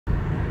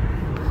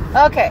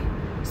Okay,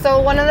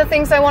 so one of the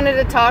things I wanted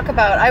to talk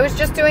about, I was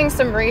just doing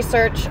some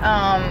research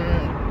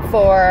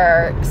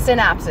for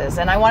synapses,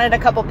 and I wanted a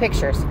couple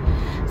pictures.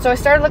 So I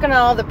started looking at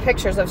all the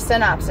pictures of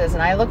synapses,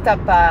 and I looked up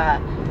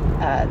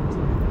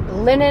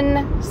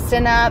linen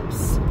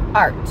synapse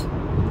art.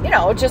 You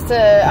know,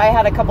 I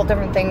had a couple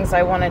different things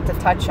I wanted to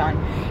touch on.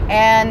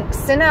 And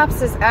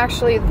synapses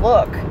actually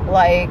look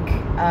like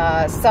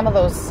some of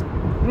those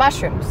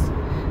mushrooms.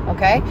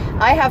 Okay,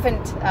 I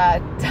haven't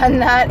done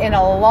that in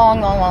a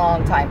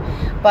long time,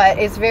 but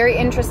it's very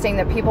interesting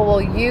that people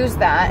will use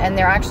that, and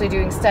they're actually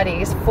doing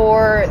studies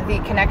for the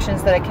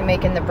connections that it can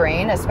make in the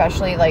brain,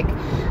 especially like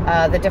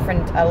the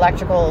different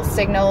electrical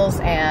signals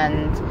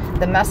and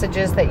the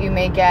messages that you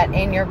may get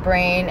in your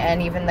brain,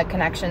 and even the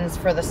connections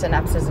for the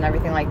synapses and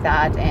everything like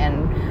that,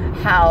 and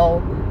how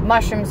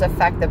mushrooms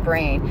affect the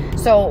brain.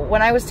 So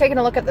when I was taking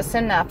a look at the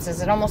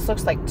synapses, it almost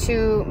looks like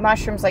two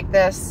mushrooms like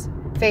this,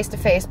 face to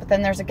face, but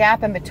then there's a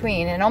gap in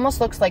between, and it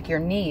almost looks like your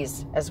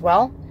knees as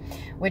well,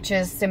 which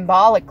is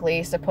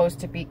symbolically supposed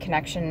to be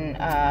connection.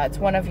 It's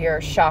one of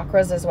your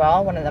chakras as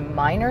well, one of the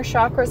minor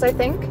chakras, I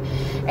think.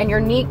 And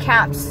your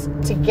kneecaps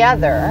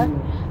together,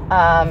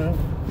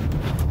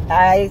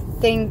 I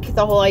think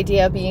the whole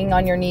idea of being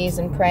on your knees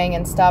and praying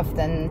and stuff,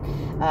 then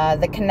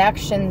the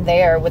connection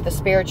there with the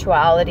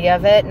spirituality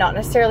of it, not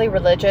necessarily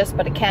religious,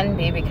 but it can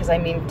be, because I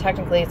mean,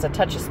 technically it's a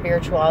touch of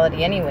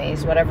spirituality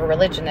anyways, whatever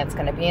religion it's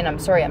going to be. And I'm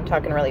sorry, I'm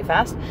talking really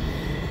fast.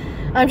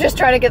 I'm just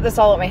trying to get this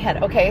all in my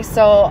head. Okay,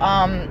 so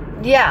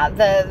yeah,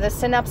 the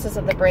synapses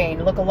of the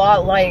brain look a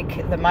lot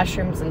like the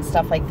mushrooms and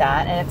stuff like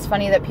that. And it's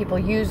funny that people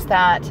use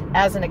that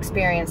as an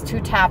experience to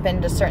tap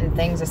into certain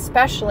things,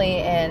 especially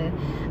in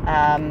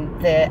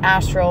the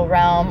astral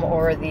realm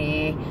or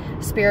the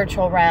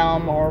spiritual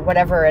realm, or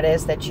whatever it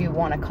is that you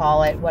want to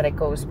call it, what it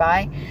goes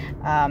by.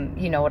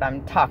 You know what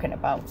I'm talking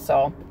about.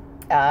 So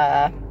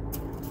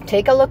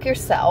take a look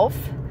yourself.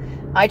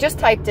 I just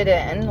typed it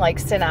in, like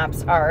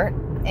synapse art,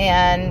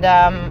 and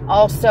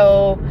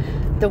also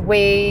the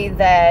way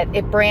that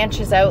it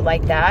branches out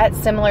like that,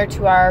 similar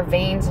to our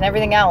veins and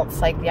everything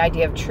else, like the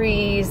idea of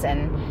trees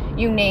and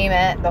you name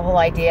it, the whole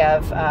idea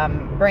of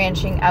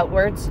branching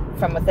outwards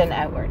from within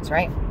outwards,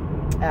 right?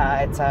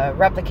 It's a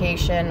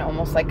replication,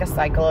 almost like a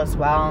cycle as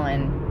well,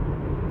 and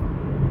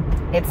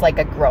it's like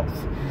a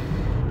growth.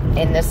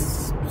 In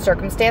this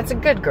circumstance, a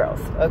good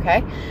growth,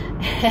 okay?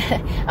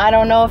 I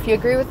don't know if you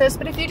agree with this,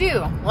 but if you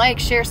do, like,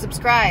 share,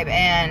 subscribe,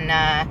 and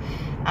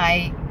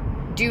I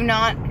do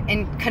not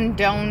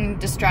condone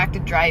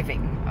distracted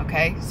driving,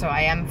 okay? So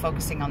I am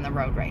focusing on the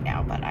road right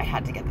now, but I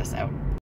had to get this out.